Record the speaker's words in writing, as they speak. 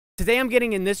Today I'm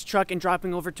getting in this truck and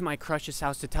dropping over to my crush's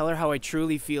house to tell her how I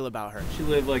truly feel about her. She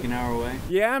lived like an hour away?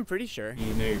 Yeah, I'm pretty sure.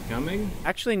 You know you're coming?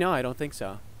 Actually, no, I don't think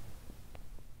so.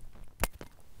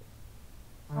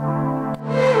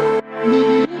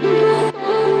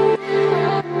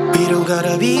 We don't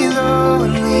gotta be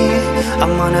lonely,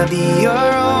 I'm gonna be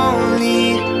your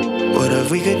only. What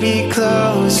if we could be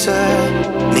closer?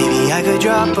 Maybe I could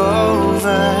drop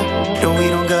over. No, we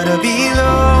don't gotta be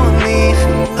lonely,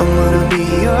 I'm gonna be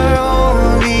your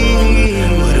only.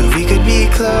 What if we could be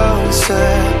closer?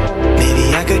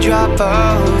 Maybe I could drop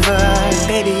over.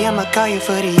 Baby, I'ma call you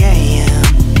for the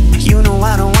AM. You know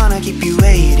I don't wanna keep you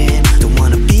waiting. Don't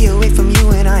wanna be away from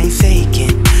you and I ain't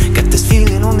faking. Got this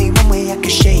feeling only one way I can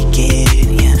shake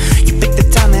it, yeah. You pick the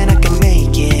time and I can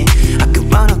make it. I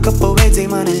could run a couple ways, they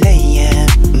wanna lay, yeah.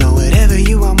 No, whatever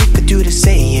you want, we could do to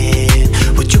say it.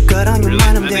 What you got on your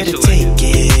mind, I'm there to take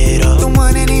it. Oh, don't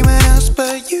want anyone else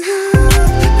but you.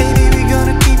 Baby, we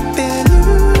gonna keep it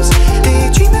loose.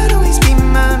 Daydream, I'd always be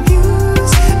my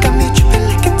muse. Got me tripping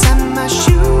like a time in my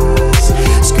shoes.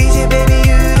 Squeeze it, baby,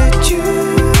 you the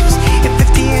juice. If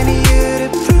 50 and a year to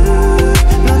prove.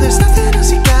 No, there's nothing else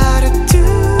you gotta do.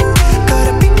 Caught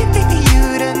up in you, baby, you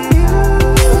the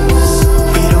news.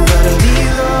 We don't gotta be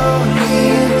lonely,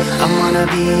 I'm gonna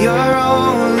be your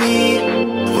only.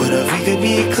 What if we could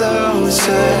be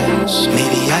closer?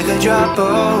 Maybe I could drop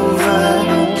over.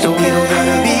 So we don't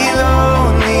gotta be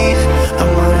lonely, I'm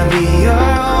gonna be your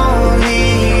only.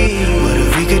 What if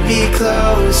we could be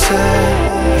closer?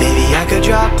 Maybe I could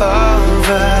drop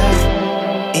over.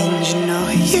 And you know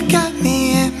you got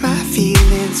me in my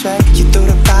feelings right. You throw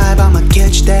the vibe, I'ma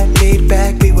catch that laid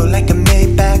back. We roll like a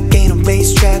Maybach, ain't a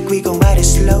racetrack. We gon' ride it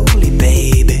slowly,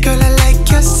 baby. Girl, I like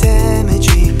your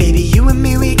symmetry. Baby, you and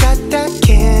me, we got that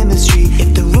chemistry.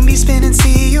 If the room be spinning,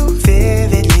 see you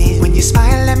vividly. When you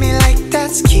smile at me like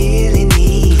that's killing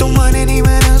me. Don't want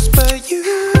anyone else but you.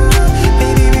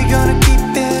 Baby, we gonna keep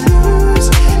it loose.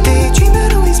 Daydream,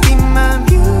 I'd always be my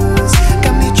muse.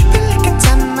 Got me tripping like a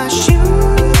time in my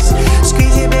shoes.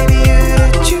 Squeeze it, baby, you the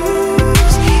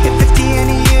juice. If 50 and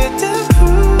a year to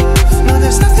prove. No,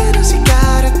 there's nothing else you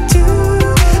gotta do.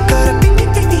 Caught up in you,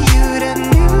 baby, you the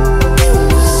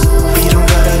news. We don't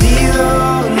gotta be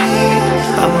lonely,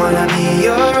 I'm gonna be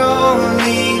your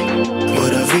only.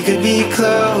 What if we could be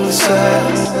closer?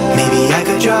 Maybe I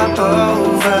could drop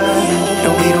over. No,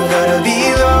 we don't gotta be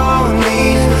lonely,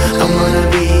 I'm gonna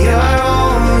be your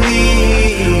only.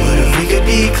 What if we could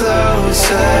be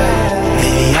closer?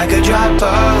 Maybe I could drop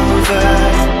over.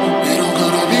 We don't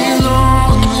gotta be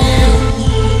lonely.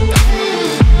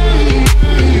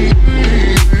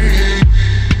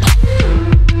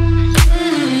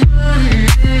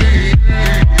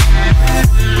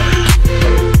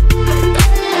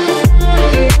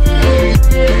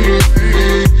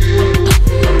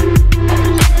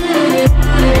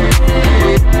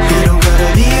 We don't gotta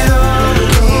be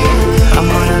lonely, I'm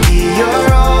gonna be your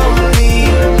only.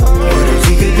 What if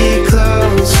we could be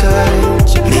closer?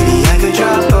 Maybe I could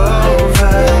drop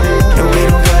over. No, we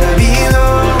don't gotta be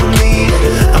lonely,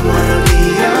 I'm gonna be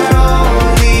your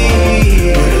only.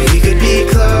 What if we could be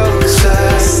closer?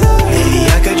 Maybe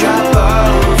I could drop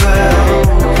over.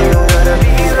 We don't gotta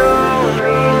be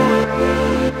lonely,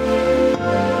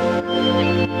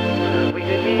 we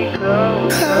could be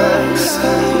closer.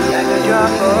 Maybe I could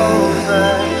drop over.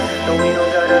 No, we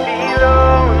don't gotta be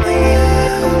lonely,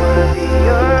 I wanna be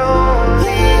your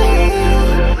only.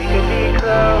 We could be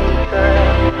closer.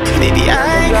 Maybe I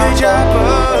could drop over.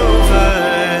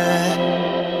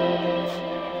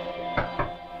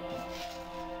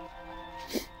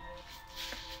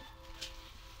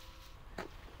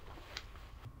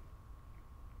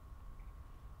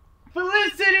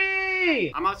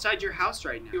 Felicity! I'm outside your house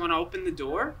right now. You wanna open the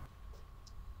door?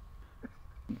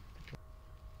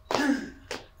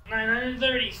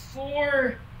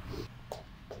 934.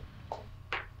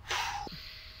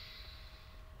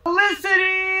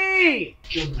 Felicity!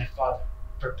 Killed my father.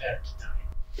 Prepare to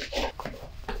die.